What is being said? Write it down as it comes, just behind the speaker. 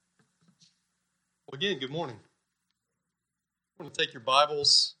Again, good morning. I want to take your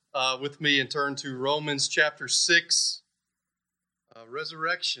Bibles with me and turn to Romans chapter 6.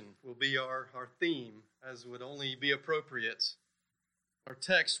 Resurrection will be our theme, as would only be appropriate. Our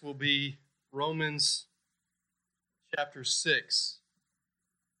text will be Romans chapter 6.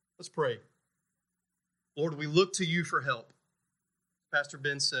 Let's pray. Lord, we look to you for help. Pastor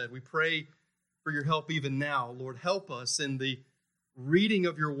Ben said, we pray for your help even now. Lord, help us in the reading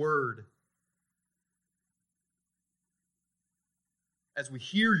of your word. As we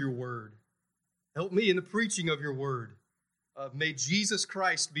hear your word, help me in the preaching of your word. May Jesus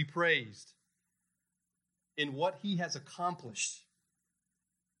Christ be praised in what he has accomplished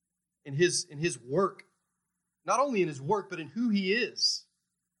in his work. Not only in his work, but in who he is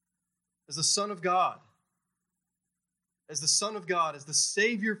as the Son of God. As the Son of God, as the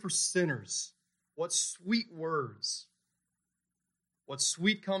Savior for sinners. What sweet words. What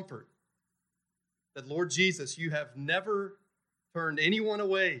sweet comfort that, Lord Jesus, you have never turned anyone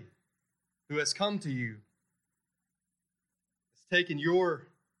away who has come to you, has taken your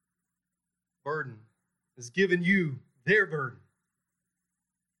burden, has given you their burden.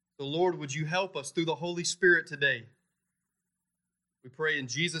 So, Lord, would you help us through the Holy Spirit today? We pray in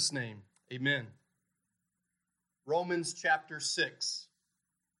Jesus' name. Amen. Romans chapter 6.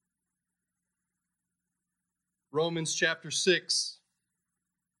 Romans chapter 6,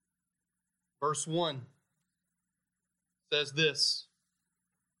 verse 1. Says this.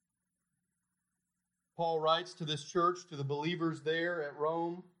 Paul writes to this church, to the believers there at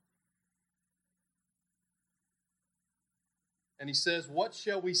Rome. And he says, "What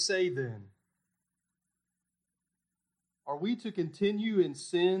shall we say then? Are we to continue in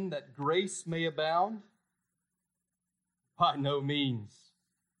sin that grace may abound? By no means.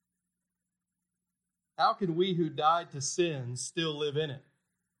 How can we who died to sin still live in it?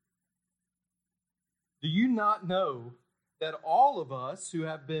 Do you not know that all of us who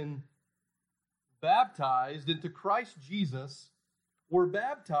have been baptized into Christ Jesus were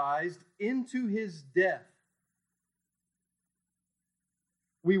baptized into his death?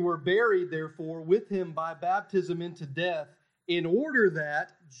 We were buried, therefore, with him by baptism into death, in order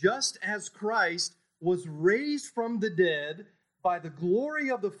that, just as Christ was raised from the dead by the glory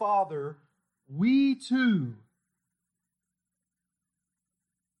of the Father, we too..."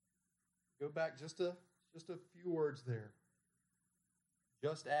 Go back just a few words there.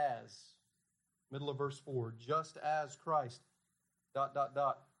 Just as, middle of verse 4, just as Christ, ...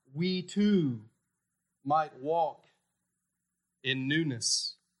 we too might walk in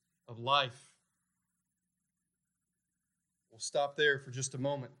newness of life. We'll stop there for just a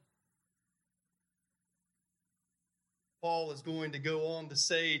moment. Paul is going to go on to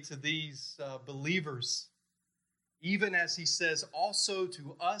say to these believers, even as he says also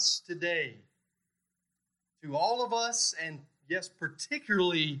to us today, to all of us, and yes,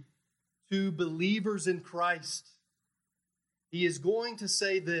 particularly to believers in Christ, he is going to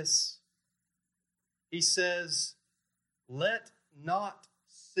say this. He says, "Let not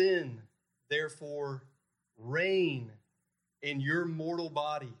sin, therefore, reign in your mortal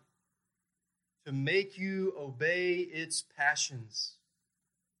body, to make you obey its passions.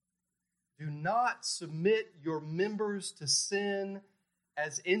 Do not submit your members to sin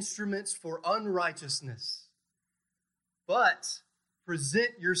as instruments for unrighteousness, but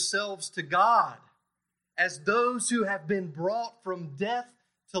present yourselves to God as those who have been brought from death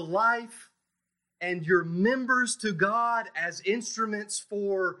to life, and your members to God as instruments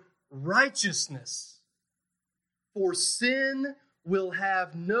for righteousness. For sin will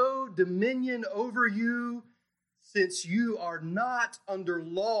have no dominion over you, since you are not under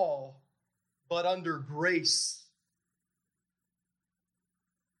law, but under grace."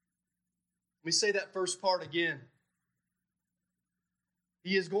 Let me say that first part again.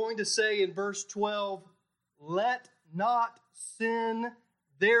 He is going to say in verse 12, "Let not sin,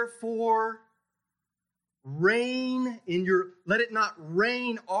 therefore, reign in your..." Let it not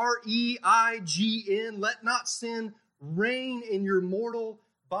reign, R-E-I-G-N. Let not sin reign in your mortal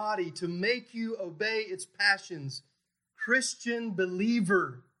body to make you obey its passions. Christian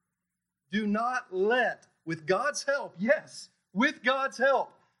believer, do not let, with God's help, yes, with God's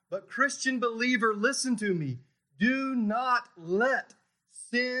help, but Christian believer, listen to me, do not let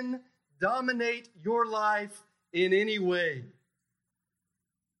sin dominate your life in any way.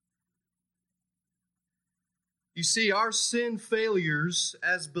 You see, our sin failures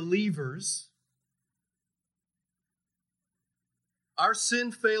as believers,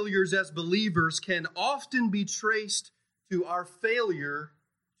 can often be traced to our failure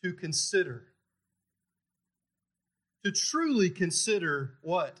to consider. To truly consider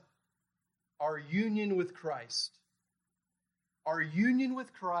what? our union with Christ. Our union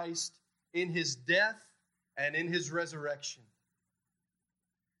with Christ in His death and in His resurrection.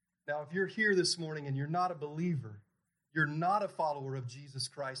 Now, if you're here this morning and you're not a believer, you're not a follower of Jesus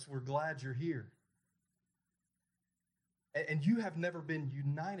Christ, we're glad you're here. And you have never been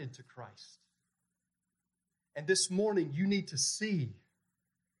united to Christ. And this morning, you need to see,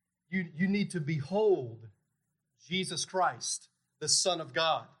 you need to behold Jesus Christ, the Son of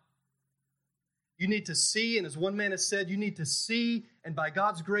God. You need to see, and as one man has said, you need to see, and by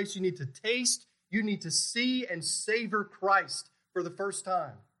God's grace, you need to taste, you need to see and savor Christ for the first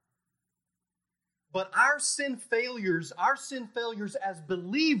time. But our sin failures as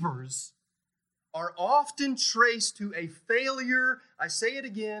believers are often traced to a failure, I say it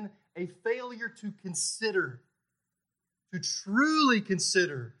again, a failure to consider, to truly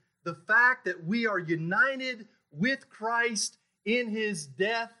consider the fact that we are united with Christ in His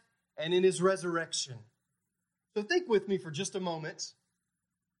death and in His resurrection. So think with me for just a moment.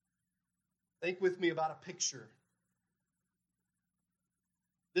 Think with me about a picture.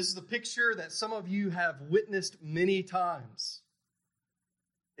 This is a picture that some of you have witnessed many times.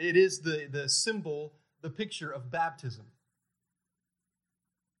 It is the symbol, the picture of baptism.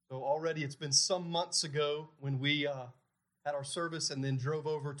 So already it's been some months ago when we had our service and then drove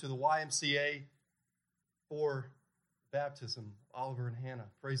over to the YMCA for baptism, Oliver and Hannah.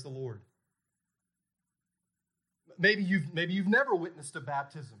 Praise the Lord. Maybe you've never witnessed a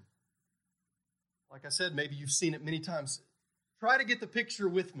baptism. Like I said, maybe you've seen it many times. Try to get the picture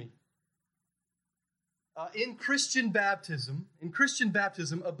with me. In Christian baptism,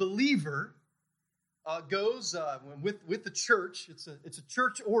 a believer goes with the church. It's a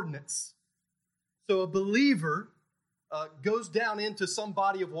church ordinance. So a believer goes down into some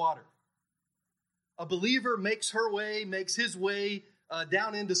body of water. A believer makes his way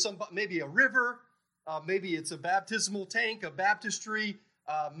down into maybe a river, maybe it's a baptismal tank, a baptistry,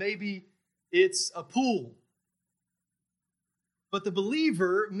 maybe it's a pool. But the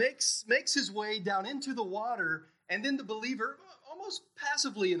believer makes his way down into the water, and then the believer, almost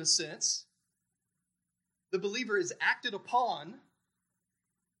passively in a sense, the believer is acted upon.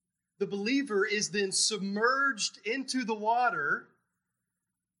 The believer is then submerged into the water,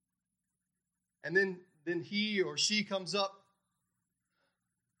 and then he or she comes up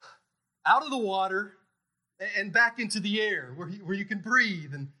out of the water and back into the air where you can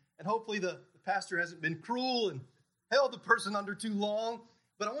breathe. And hopefully the pastor hasn't been cruel and held the person under too long.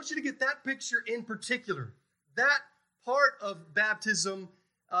 But I want you to get that picture in particular. That part of baptism,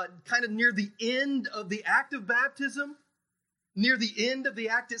 kind of near the end of the act of baptism, near the end of the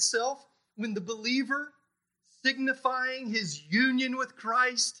act itself, when the believer, signifying his union with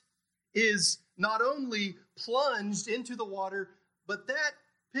Christ, is not only plunged into the water, but that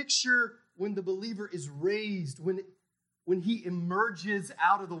picture when the believer is raised, when he emerges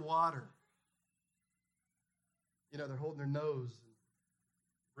out of the water. You know, they're holding their nose, and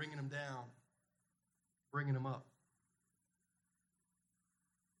bringing them down, bringing them up.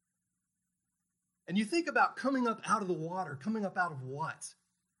 And you think about coming up out of the water. Coming up out of what?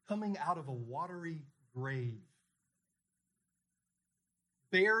 Coming out of a watery grave.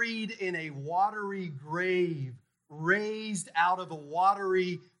 Buried in a watery grave. Raised out of a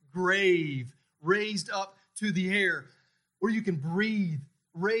watery grave. Raised up to the air where you can breathe.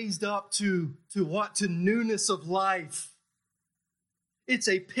 Raised up to what? To newness of life. It's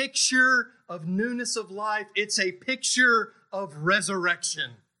a picture of newness of life. It's a picture of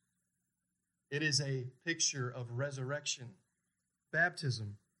resurrection. It is a picture of resurrection.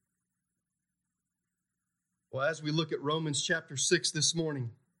 Baptism. Well, as we look at Romans chapter 6 this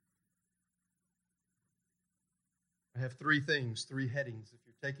morning, I have three headings, if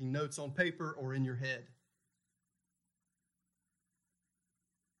you're taking notes on paper or in your head.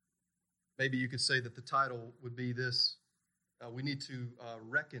 Maybe you could say that the title would be this: we need to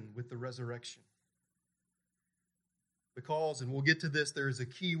reckon with the resurrection. Because, and we'll get to this, there is a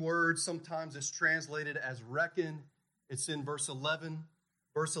key word. Sometimes it's translated as reckon. It's in verse 11.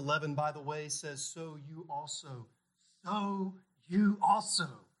 Verse 11, by the way, says, so you also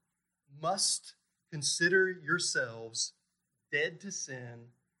must consider yourselves dead to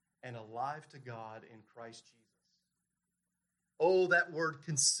sin and alive to God in Christ Jesus. Oh, that word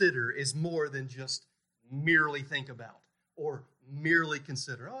consider is more than just merely think about or merely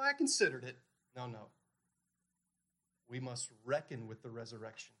consider. Oh, I considered it. No. We must reckon with the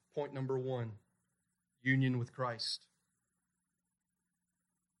resurrection. Point number 1, union with Christ.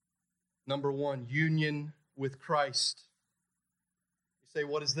 Number 1, union with Christ. You say,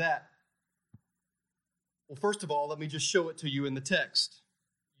 what is that? Well, first of all, let me just show it to you in the text.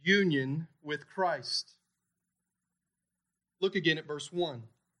 union with Christ. Look again at verse 1.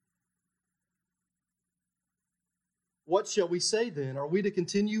 What shall we say then? Are we to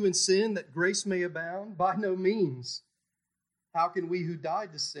continue in sin that grace may abound? By no means. How can we who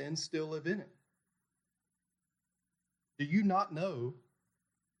died to sin still live in it? Do you not know?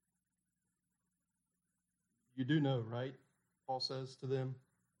 You do know, right? Paul says to them.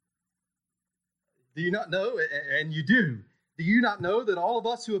 Do you not know? And you do. Do you not know that all of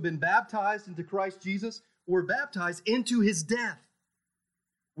us who have been baptized into Christ Jesus were baptized into his death?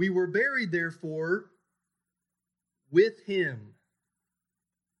 We were buried, therefore, with him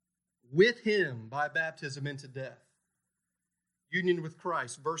by baptism into death. Union with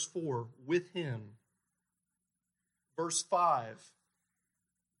Christ. Verse 4, with him. Verse 5,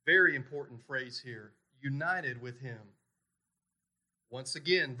 very important phrase here, united with him. Once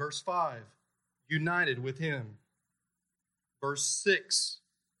again, verse 5, united with him. Verse 6,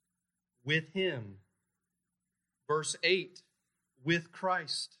 with him. Verse 8, with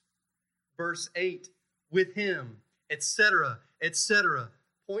Christ. Verse 8, with him, etc., etc.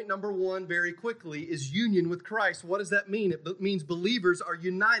 Point number 1, very quickly, is union with Christ. What does that mean? It means believers are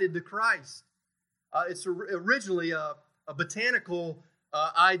united to Christ. It's originally a botanical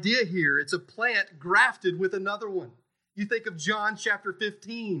idea here. It's a plant grafted with another one. You think of John chapter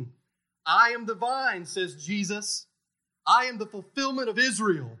 15. I am the vine, says Jesus. I am the fulfillment of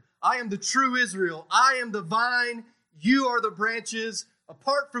Israel. I am the true Israel. I am the vine. You are the branches.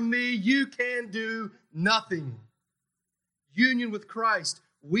 Apart from me, you can do nothing. Union with Christ.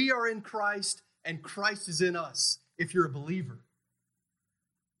 We are in Christ, and Christ is in us, if you're a believer.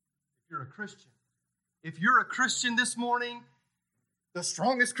 If you're a Christian. If you're a Christian this morning, the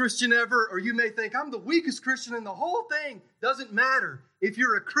strongest Christian ever, or you may think, I'm the weakest Christian in the whole thing. Doesn't matter. If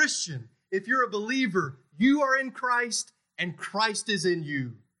you're a Christian, if you're a believer, you are in Christ, and Christ is in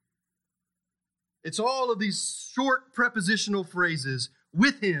you. It's all of these short prepositional phrases.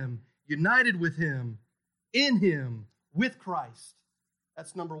 With him, united with him, in him, with Christ.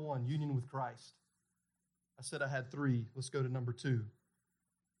 That's number 1, union with Christ. I said I had 3. Let's go to number 2.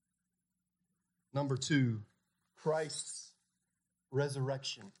 Number 2, Christ's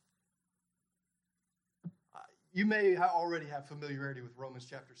resurrection. You may already have familiarity with Romans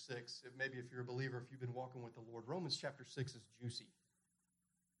chapter 6. Maybe if you're a believer, if you've been walking with the Lord, Romans chapter 6 is juicy.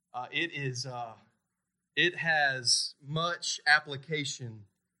 It has much application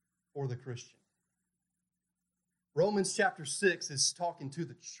for the Christian. Romans chapter 6 is talking to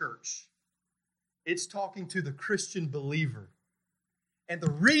the church. It's talking to the Christian believer. And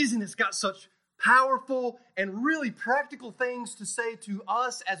the reason it's got such powerful and really practical things to say to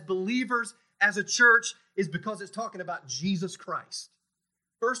us as believers, as a church, is because it's talking about Jesus Christ.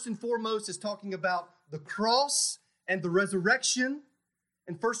 First and foremost, it's talking about the cross and the resurrection.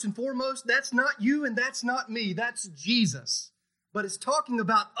 And first and foremost, that's not you and that's not me. That's Jesus. But it's talking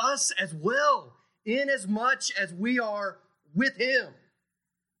about us as well, in as much as we are with him,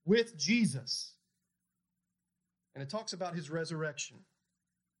 with Jesus. And it talks about his resurrection.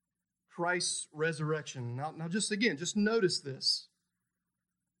 Christ's resurrection. Now just notice this.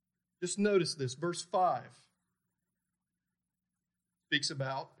 Just notice this. Verse 5 speaks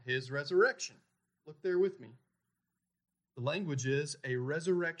about his resurrection. Look there with me. The language is a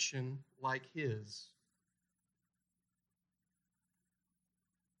resurrection like his.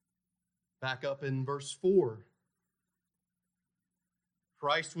 Back up in verse 4.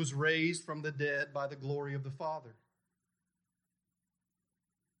 Christ was raised from the dead by the glory of the Father.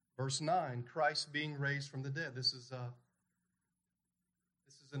 Verse 9, Christ being raised from the dead. This is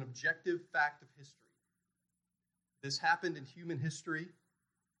an objective fact of history. This happened in human history.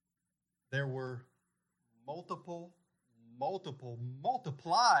 There were multiplied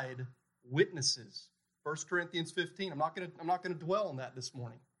witnesses. 1 Corinthians 15. I'm not going to dwell on that this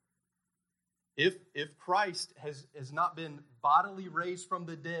morning. If Christ has not been bodily raised from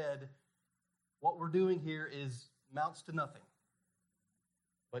the dead, what we're doing here amounts to nothing.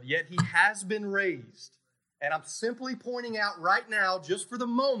 But yet he has been raised. And I'm simply pointing out right now, just for the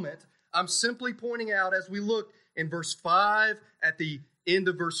moment, I'm simply pointing out as we look in verse 5, at the end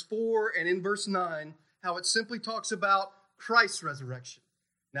of verse 4, and in verse 9, how it simply talks about Christ's resurrection.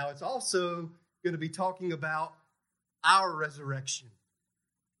 Now it's also going to be talking about our resurrection.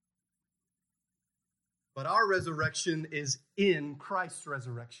 But our resurrection is in Christ's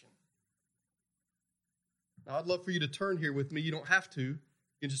resurrection. Now I'd love for you to turn here with me. You don't have to.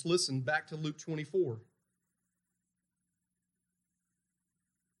 You can just listen back to Luke 24.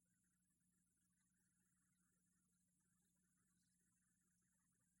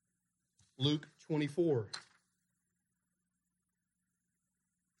 Luke 24.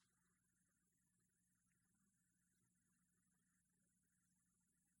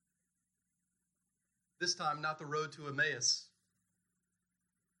 This time, not the road to Emmaus.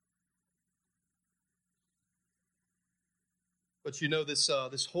 But you know, this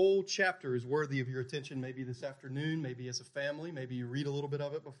whole chapter is worthy of your attention maybe this afternoon, maybe as a family. Maybe you read a little bit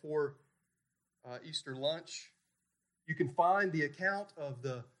of it before Easter lunch. You can find the account of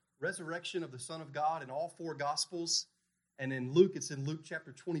the resurrection of the Son of God in all four Gospels. And in Luke, it's in Luke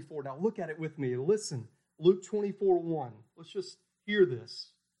chapter 24. Now look at it with me. Listen, Luke 24:1. Let's just hear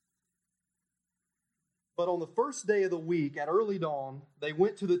this. But on the first day of the week, at early dawn, they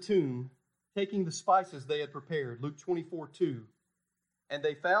went to the tomb, taking the spices they had prepared. Luke 24:2. And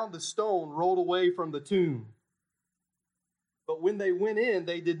they found the stone rolled away from the tomb. But when they went in,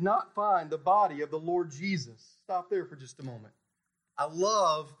 they did not find the body of the Lord Jesus. Stop there for just a moment. I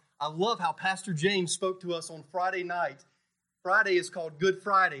love how Pastor James spoke to us on Friday night. Friday is called Good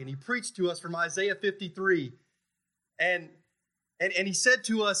Friday, and he preached to us from Isaiah 53. And he said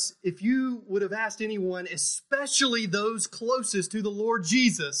to us, if you would have asked anyone, especially those closest to the Lord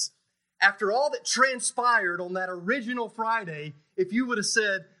Jesus, after all that transpired on that original Friday, if you would have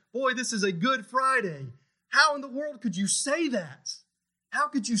said, boy, this is a Good Friday, how in the world could you say that? How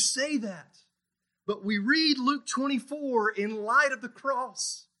could you say that? But we read Luke 24 in light of the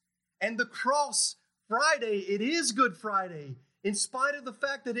cross. And the cross Friday, it is Good Friday, in spite of the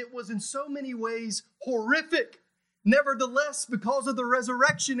fact that it was in so many ways horrific. Nevertheless, because of the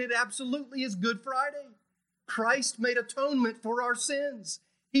resurrection, it absolutely is Good Friday. Christ made atonement for our sins.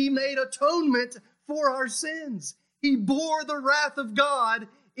 He made atonement for our sins. He bore the wrath of God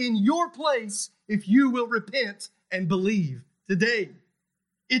in your place if you will repent and believe today.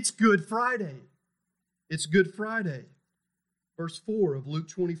 It's Good Friday. It's Good Friday. Verse 4 of Luke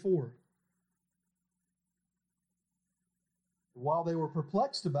 24. While they were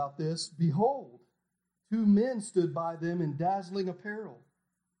perplexed about this, behold, two men stood by them in dazzling apparel.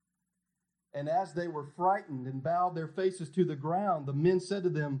 And as they were frightened and bowed their faces to the ground, the men said to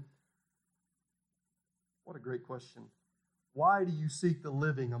them, what a great question. Why do you seek the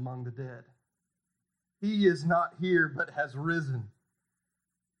living among the dead? He is not here, but has risen.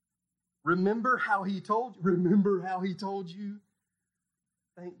 Remember how he told you?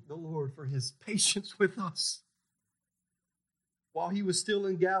 Thank the Lord for his patience with us. While he was still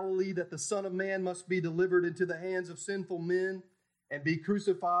in Galilee, that the Son of Man must be delivered into the hands of sinful men and be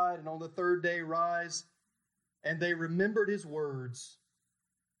crucified, and on the third day rise. And they remembered his words.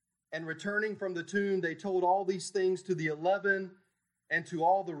 And returning from the tomb, they told all these things to the 11 and to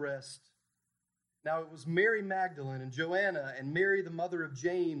all the rest. Now it was Mary Magdalene and Joanna and Mary, the mother of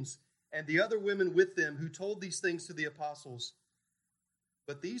James, and the other women with them who told these things to the apostles.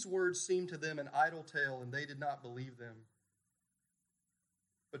 But these words seemed to them an idle tale, and they did not believe them.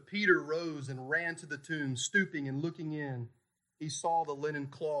 But Peter rose and ran to the tomb, stooping and looking in. He saw the linen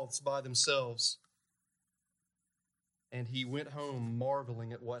cloths by themselves. And he went home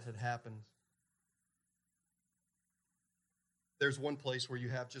marveling at what had happened. There's one place where you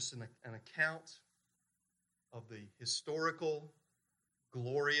have just an account of the historical,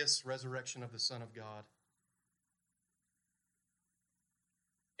 glorious resurrection of the Son of God.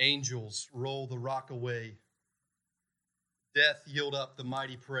 Angels roll the rock away. Death yield up the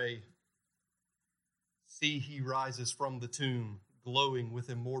mighty prey. See, he rises from the tomb, glowing with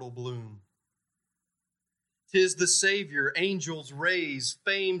immortal bloom. 'Tis the Savior, angels raise,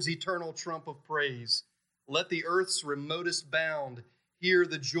 fame's eternal trump of praise. Let the earth's remotest bound hear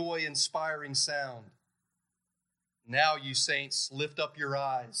the joy-inspiring sound. Now, you saints, lift up your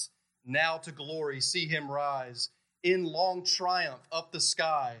eyes. Now to glory see him rise. In long triumph up the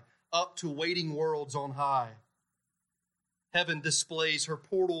sky, up to waiting worlds on high. Heaven displays her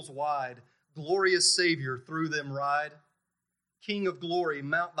portals wide. Glorious Savior through them ride. King of glory,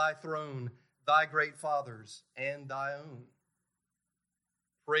 mount thy throne, thy great fathers and thy own.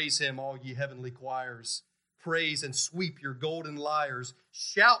 Praise him, all ye heavenly choirs. Praise and sweep your golden lyres.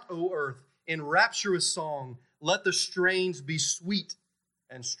 Shout, O earth, in rapturous song. Let the strains be sweet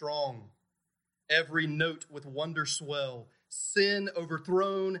and strong. Every note with wonder swell. Sin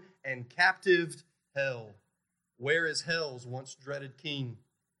overthrown and captived hell. Where is hell's once dreaded king?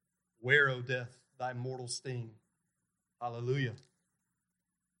 Where, O death, thy mortal sting? Hallelujah.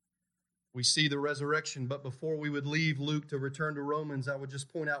 We see the resurrection, but before we would leave Luke to return to Romans, I would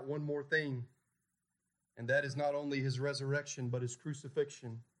just point out one more thing, and that is not only his resurrection, but his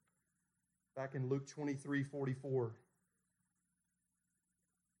crucifixion. Back in Luke 23:44.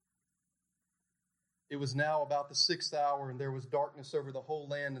 It was now about the 6th hour, and there was darkness over the whole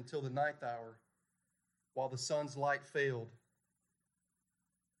land until the 9th hour, while the sun's light failed.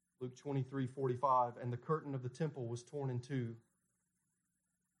 Luke 23:45, and the curtain of the temple was torn in two.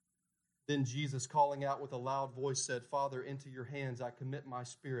 Then Jesus, calling out with a loud voice, said, Father, into your hands I commit my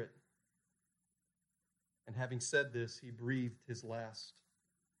spirit. And having said this, he breathed his last.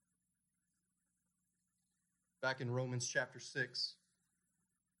 Back in Romans chapter 6.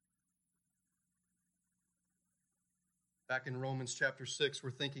 Back in Romans chapter 6,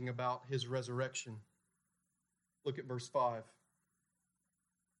 we're thinking about his resurrection. Look at verse 5.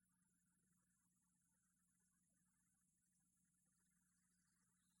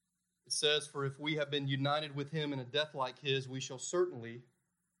 It says, For if we have been united with him in a death like his, we shall certainly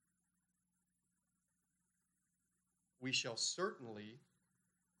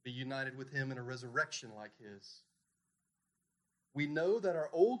be united with him in a resurrection like his. We know that our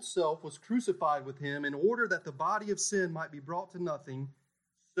old self was crucified with him in order that the body of sin might be brought to nothing,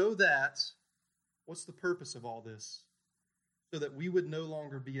 so that, what's the purpose of all this? So that we would no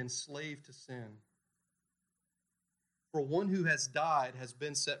longer be enslaved to sin. For one who has died has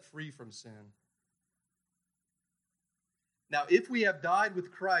been set free from sin. Now, if we have died with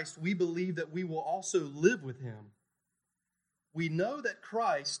Christ, we believe that we will also live with him. We know that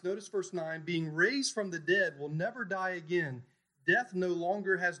Christ, notice verse 9, being raised from the dead, will never die again. Death no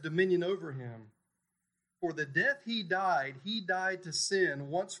longer has dominion over him. For the death he died to sin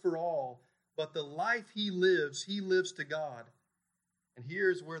once for all. But the life he lives to God. And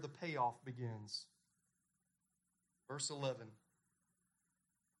here's where the payoff begins. Verse 11.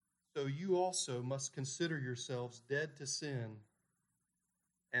 So you also must consider yourselves dead to sin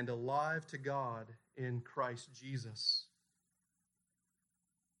and alive to God in Christ Jesus.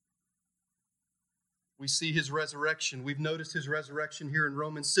 We see his resurrection. We've noticed his resurrection here in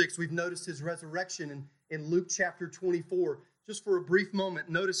Romans 6. We've noticed his resurrection in Luke chapter 24. Just for a brief moment,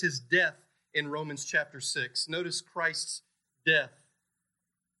 notice his death in Romans chapter 6. Notice Christ's death.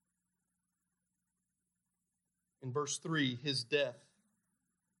 In verse 3, his death.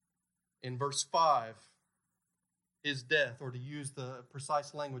 In verse 5, his death, or to use the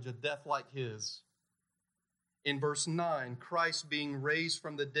precise language, a death like his. In verse 9, Christ being raised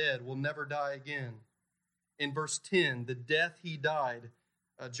from the dead will never die again. In verse 10, the death he died.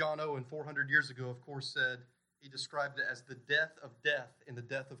 John Owen, 400 years ago, of course, said, he described it as the death of death in the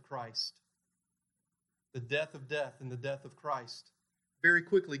death of Christ. The death of death in the death of Christ. Very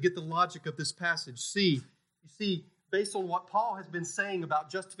quickly, get the logic of this passage. You see, based on what Paul has been saying about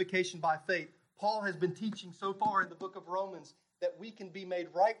justification by faith, Paul has been teaching so far in the book of Romans that we can be made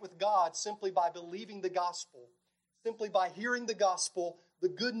right with God simply by believing the gospel, simply by hearing the gospel, the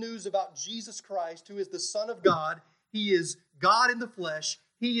good news about Jesus Christ, who is the Son of God. He is God in the flesh.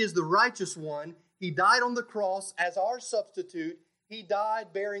 He is the righteous one. He died on the cross as our substitute. He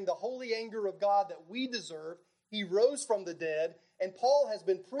died bearing the holy anger of God that we deserve. He rose from the dead. And Paul has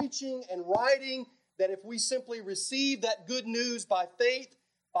been preaching and writing that if we simply receive that good news by faith,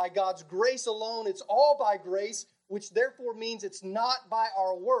 by God's grace alone, it's all by grace, which therefore means it's not by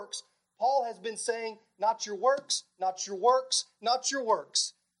our works. Paul has been saying, not your works, not your works, not your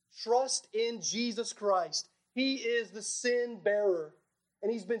works. Trust in Jesus Christ. He is the sin bearer.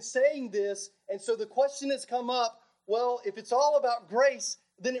 And he's been saying this, and so the question has come up, well, if it's all about grace,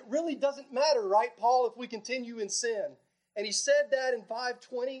 then it really doesn't matter, right, Paul, if we continue in sin? And he said that in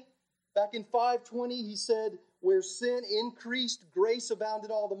 5:20. Back in 5:20, he said, where sin increased, grace abounded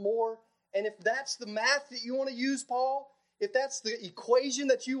all the more. And if that's the math that you want to use, Paul, if that's the equation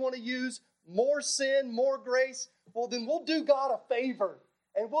that you want to use, more sin, more grace, well, then we'll do God a favor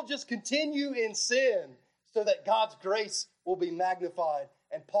and we'll just continue in sin so that God's grace will be magnified.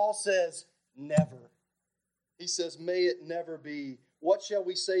 And Paul says, never. He says, may it never be. What shall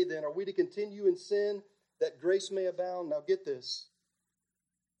we say then? Are we to continue in sin that grace may abound? Now get this.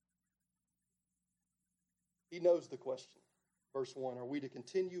 He knows the question. Verse 1, are we to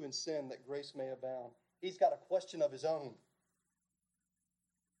continue in sin that grace may abound? He's got a question of his own.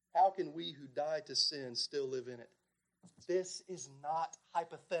 How can we who died to sin still live in it? This is not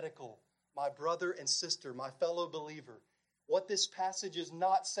hypothetical, my brother and sister, my fellow believer. What this passage is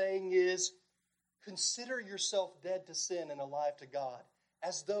not saying is, consider yourself dead to sin and alive to God,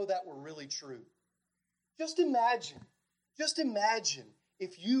 as though that were really true. Just imagine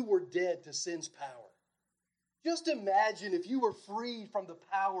if you were dead to sin's power. Just imagine if you were free from the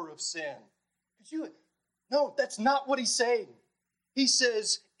power of sin. No, that's not what he's saying. He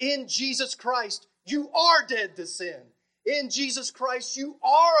says, in Jesus Christ, you are dead to sin. In Jesus Christ, you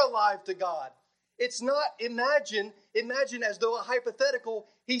are alive to God. It's not imagine as though a hypothetical.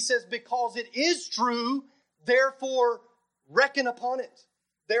 He says, because it is true, therefore reckon upon it.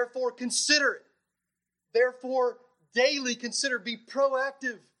 Therefore consider it. Therefore daily consider, be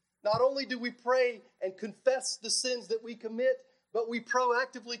proactive. Not only do we pray and confess the sins that we commit, but we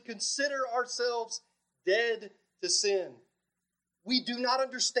proactively consider ourselves dead to sin. We do not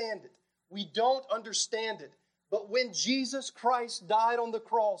understand it. We don't understand it. But when Jesus Christ died on the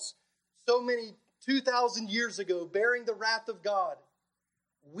cross so many 2,000 years ago, bearing the wrath of God,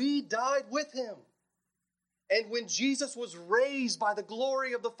 we died with him. And when Jesus was raised by the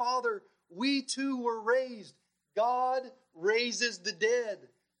glory of the Father, we too were raised. God raises the dead.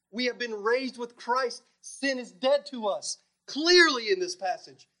 We have been raised with Christ. Sin is dead to us. Clearly in this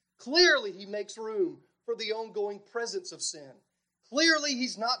passage, clearly he makes room for the ongoing presence of sin. Clearly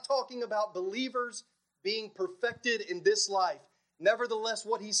he's not talking about believers being perfected in this life. Nevertheless,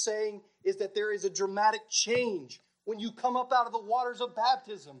 what he's saying is that there is a dramatic change when you come up out of the waters of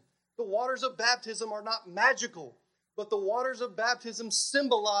baptism. The waters of baptism are not magical, but the waters of baptism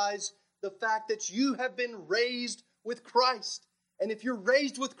symbolize the fact that you have been raised with Christ. And if you're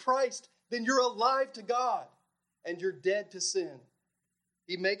raised with Christ, then you're alive to God and you're dead to sin.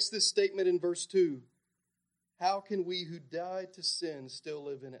 He makes this statement in verse 2. How can we who died to sin still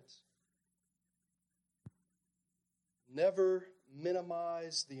live in it? Never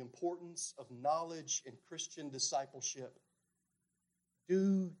minimize the importance of knowledge in Christian discipleship.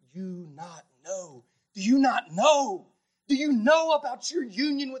 Do you not know? Do you not know? Do you know about your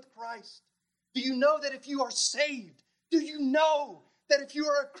union with Christ? Do you know that if you are saved? Do you know that if you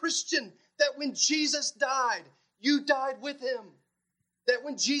are a Christian, that when Jesus died, you died with him? That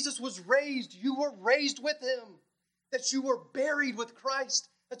when Jesus was raised, you were raised with him? That you were buried with Christ?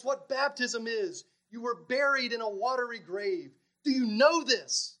 That's what baptism is. You were buried in a watery grave. Do you know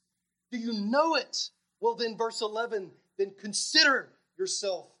this? Do you know it? Well, then verse 11, then consider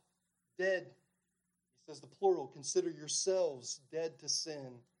yourself dead. He says the plural, consider yourselves dead to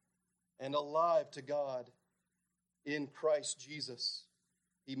sin and alive to God in Christ Jesus.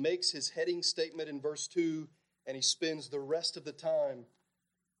 He makes his heading statement in verse 2, and he spends the rest of the time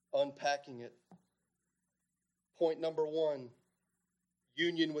unpacking it. Point number 1,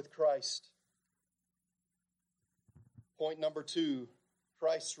 union with Christ. Point number 2,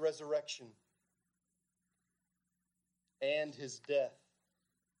 Christ's resurrection and his death.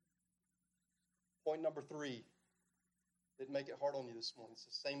 Point number 3, didn't make it hard on you this morning. It's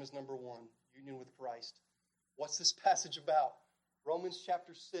the same as number 1, union with Christ. What's this passage about? Romans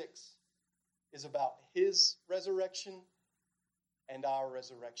chapter 6 is about his resurrection and our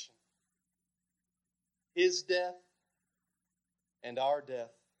resurrection. His death and our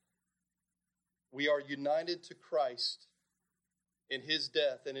death. We are united to Christ in his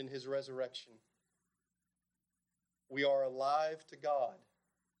death and in his resurrection. We are alive to God.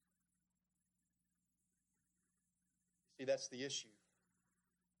 See, that's the issue.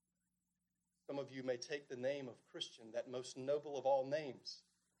 Some of you may take the name of Christian, that most noble of all names,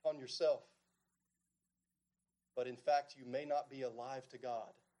 upon yourself. But in fact, you may not be alive to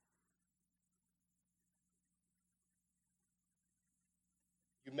God.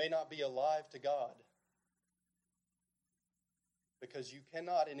 You may not be alive to God because you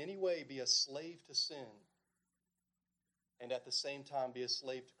cannot in any way be a slave to sin and at the same time be a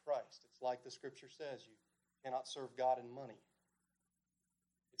slave to Christ. It's like the scripture says, you cannot serve God and money.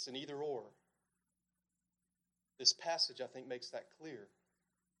 It's an either or. This passage, I think, makes that clear.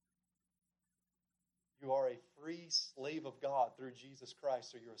 You are a free slave of God through Jesus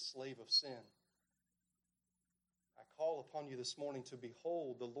Christ, or you're a slave of sin. I call upon you this morning to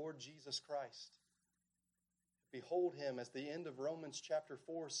behold the Lord Jesus Christ. Behold him, as the end of Romans chapter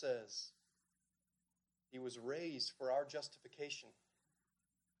 4 says. He was raised for our justification.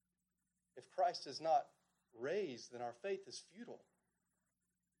 If Christ is not raised, then our faith is futile.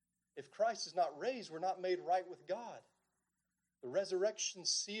 If Christ is not raised, we're not made right with God. The resurrection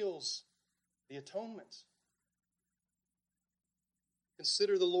seals the atonement.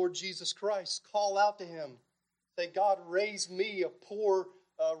 Consider the Lord Jesus Christ. Call out to him. Say, God, raise me, a poor,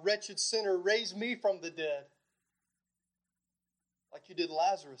 wretched sinner. Raise me from the dead. Like you did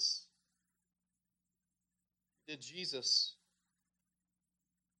Lazarus. You did Jesus.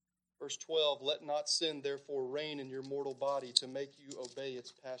 Verse 12, let not sin therefore reign in your mortal body to make you obey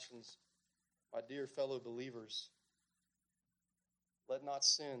its passions. My dear fellow believers, let not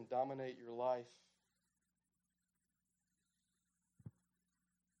sin dominate your life.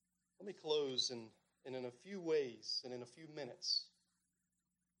 Let me close and in a few ways and in a few minutes,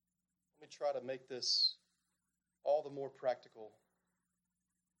 let me try to make this all the more practical.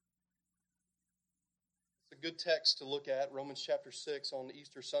 It's a good text to look at, Romans chapter 6 on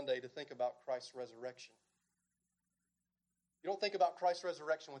Easter Sunday, to think about Christ's resurrection. You don't think about Christ's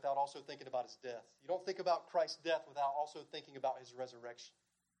resurrection without also thinking about his death. You don't think about Christ's death without also thinking about his resurrection.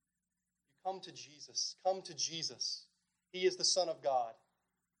 You come to Jesus. Come to Jesus. He is the Son of God.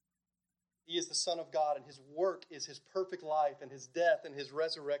 He is the Son of God, and his work is his perfect life and his death and his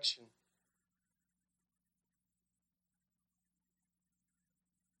resurrection.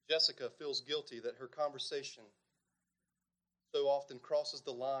 Jessica feels guilty that her conversation so often crosses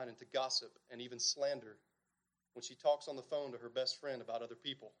the line into gossip and even slander when she talks on the phone to her best friend about other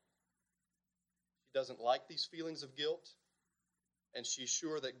people. She doesn't like these feelings of guilt, and she's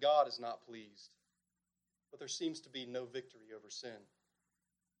sure that God is not pleased. But there seems to be no victory over sin.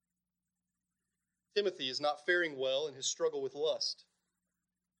 Timothy is not faring well in his struggle with lust.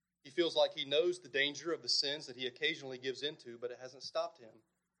 He feels like he knows the danger of the sins that he occasionally gives into, but it hasn't stopped him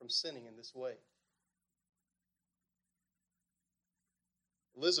from sinning in this way.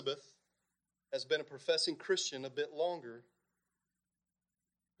 Elizabeth has been a professing Christian a bit longer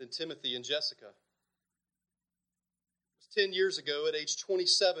than Timothy and Jessica. It was 10 years ago, at age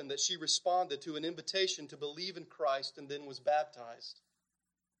 27, that she responded to an invitation to believe in Christ and then was baptized.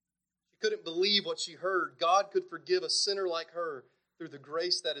 She couldn't believe what she heard. God could forgive a sinner like her through the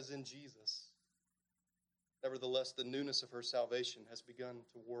grace that is in Jesus. Nevertheless, the newness of her salvation has begun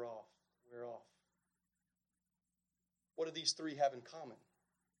to wear off. What do these three have in common?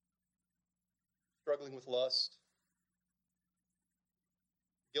 Struggling with lust,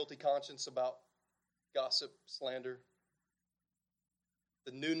 guilty conscience about gossip, slander,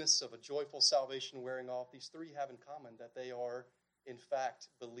 the newness of a joyful salvation wearing off. These three have in common that they are, in fact,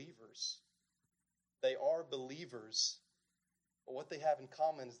 believers. They are believers. But what they have in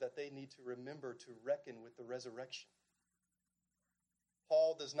common is that they need to remember to reckon with the resurrection.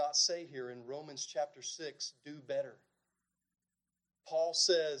 Paul does not say here in Romans chapter 6, do better. Paul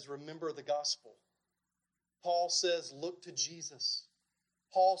says, remember the gospel. Paul says, look to Jesus.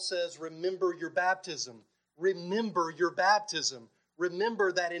 Paul says, remember your baptism. Remember your baptism.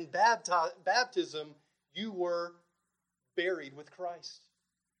 Remember that in baptism, you were buried with Christ.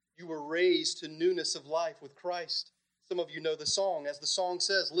 You were raised to newness of life with Christ. Some of you know the song. As the song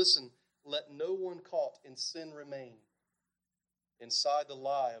says, listen, let no one caught in sin remain inside the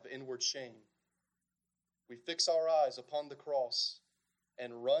lie of inward shame. We fix our eyes upon the cross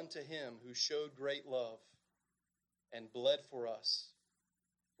and run to him who showed great love and bled for us.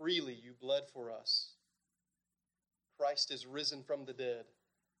 Freely you bled for us. Christ is risen from the dead,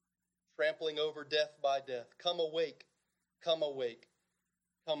 trampling over death by death. Come awake, come awake.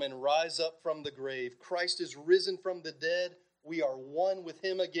 Come and rise up from the grave. Christ is risen from the dead. We are one with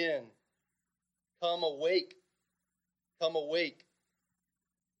him again. Come awake, come awake.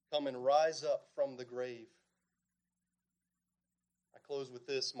 Come and rise up from the grave. I close with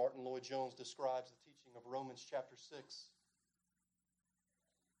this. Martin Lloyd-Jones describes the teaching of Romans chapter 6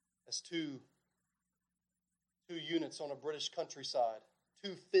 as two units on a British countryside,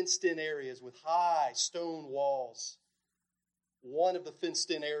 two fenced-in areas with high stone walls. One of the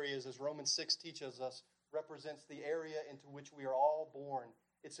fenced-in areas, as Romans 6 teaches us, represents the area into which we are all born.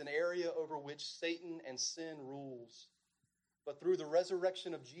 It's an area over which Satan and sin rules. But through the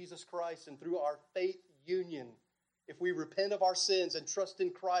resurrection of Jesus Christ and through our faith union, if we repent of our sins and trust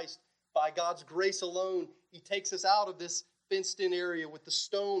in Christ by God's grace alone, he takes us out of this fenced-in area with the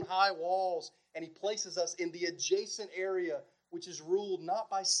stone-high walls, and he places us in the adjacent area, which is ruled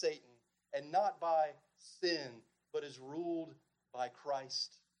not by Satan and not by sin, but is ruled by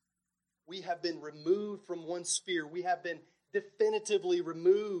Christ. We have been removed from one sphere. We have been definitively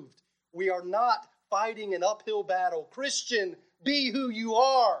removed. We are not fighting an uphill battle. Christian, be who you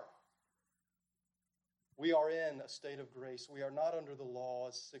are. We are in a state of grace. We are not under the law,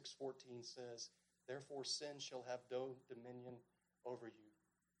 as 6:14 says. Therefore, sin shall have no dominion over you.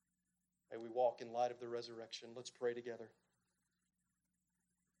 May we walk in light of the resurrection. Let's pray together.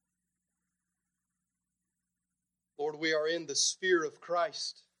 Lord, we are in the sphere of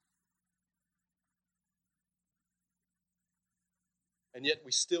Christ. And yet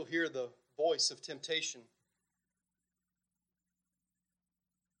we still hear the voice of temptation.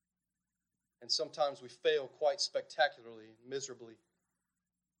 And sometimes we fail quite spectacularly, miserably.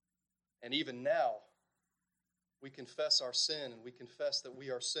 And even now, we confess our sin and we confess that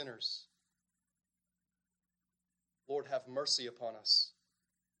we are sinners. Lord, have mercy upon us.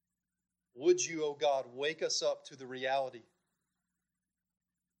 Would you, O God, wake us up to the reality?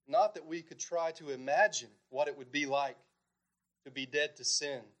 Not that we could try to imagine what it would be like to be dead to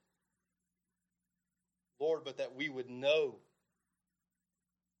sin, Lord, but that we would know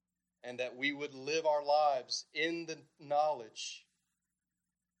and that we would live our lives in the knowledge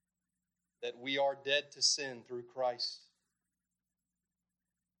that we are dead to sin through Christ.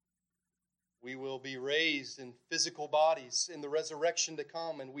 We will be raised in physical bodies in the resurrection to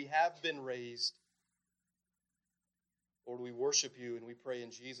come, and we have been raised. Lord, we worship you and we pray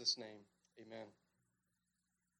in Jesus' name. Amen.